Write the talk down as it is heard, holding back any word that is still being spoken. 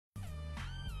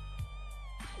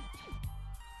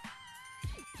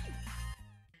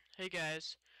Hey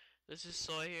guys, this is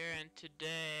Soy here, and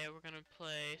today we're gonna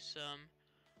play some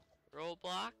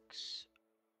Roblox.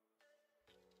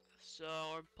 So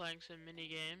we're playing some mini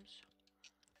games.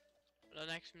 The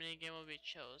next mini game will be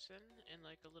chosen in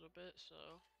like a little bit, so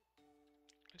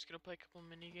I'm just gonna play a couple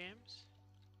mini games.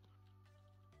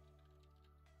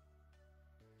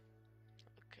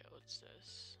 Okay, what's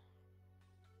this?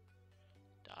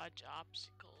 Dodge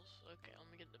obstacles. Okay, let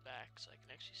me get in the back so I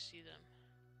can actually see them.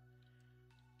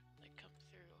 They come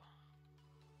through.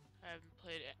 I haven't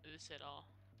played this at all.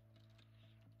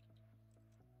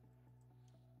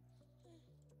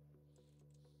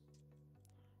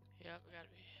 Yep, I gotta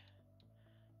be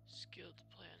skilled to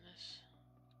play on this.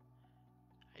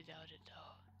 I doubt it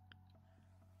though.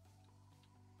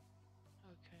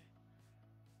 Okay.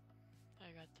 I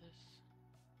got this.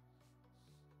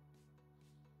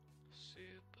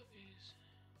 Super easy.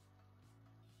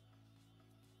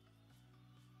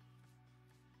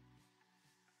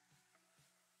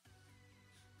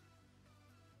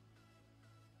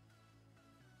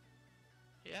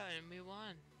 Yeah, and we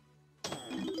won.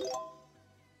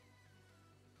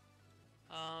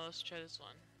 Let's try this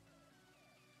one.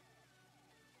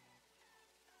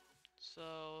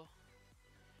 So,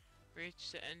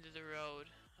 reach the end of the road.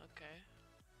 Okay.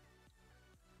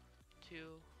 2,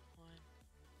 1.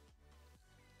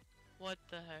 What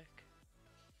the heck?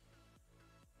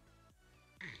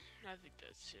 I think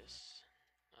that's just...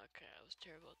 Okay, I was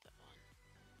terrible at that one.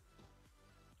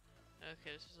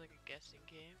 Okay, this is like a guessing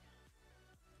game.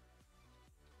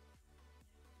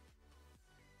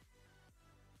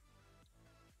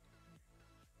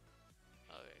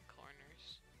 Okay,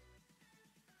 corners.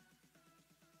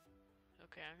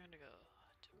 Okay, I'm gonna go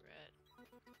to red. No.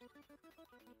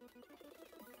 Didn't make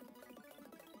that one.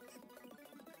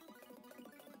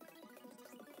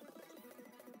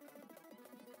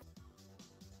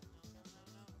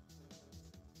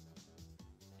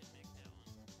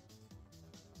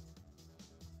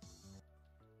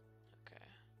 Okay.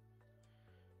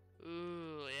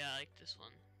 Ooh, yeah, I like this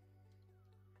one.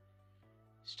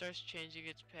 Starts changing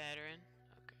its pattern.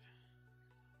 Okay.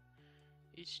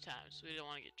 Each time, so we don't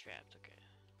want to get trapped. Okay.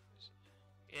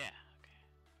 Yeah, okay.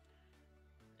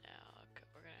 Now, okay,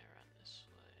 we're gonna run this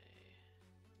way.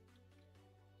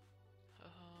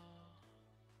 Oh.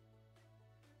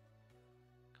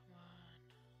 Come on.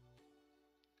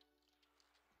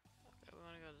 Okay, we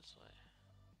wanna go this way.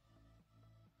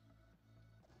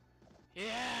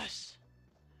 Yes!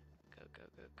 Go, go,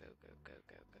 go, go, go, go,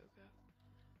 go, go, go.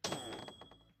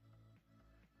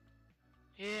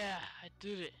 Yeah, I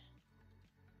did it.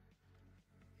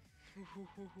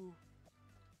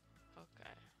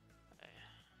 Okay.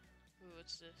 Ooh,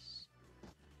 what's this?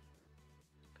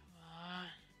 Come on.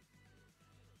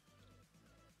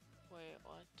 Wait,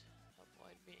 what?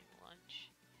 Avoid being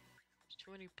lunch. There's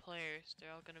too many players.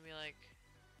 They're all gonna be like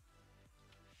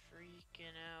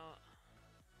freaking out.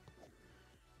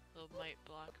 Little might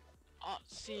block. Oh,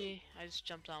 see, I just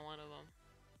jumped on one of them.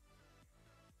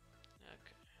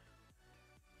 Okay.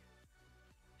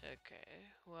 Okay.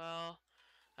 Well,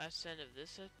 that's the end of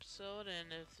this episode,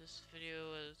 and if this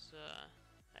video was,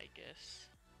 I guess,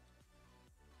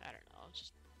 I don't know,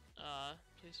 just,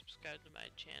 please subscribe to my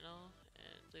channel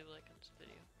and leave a like on this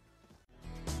video.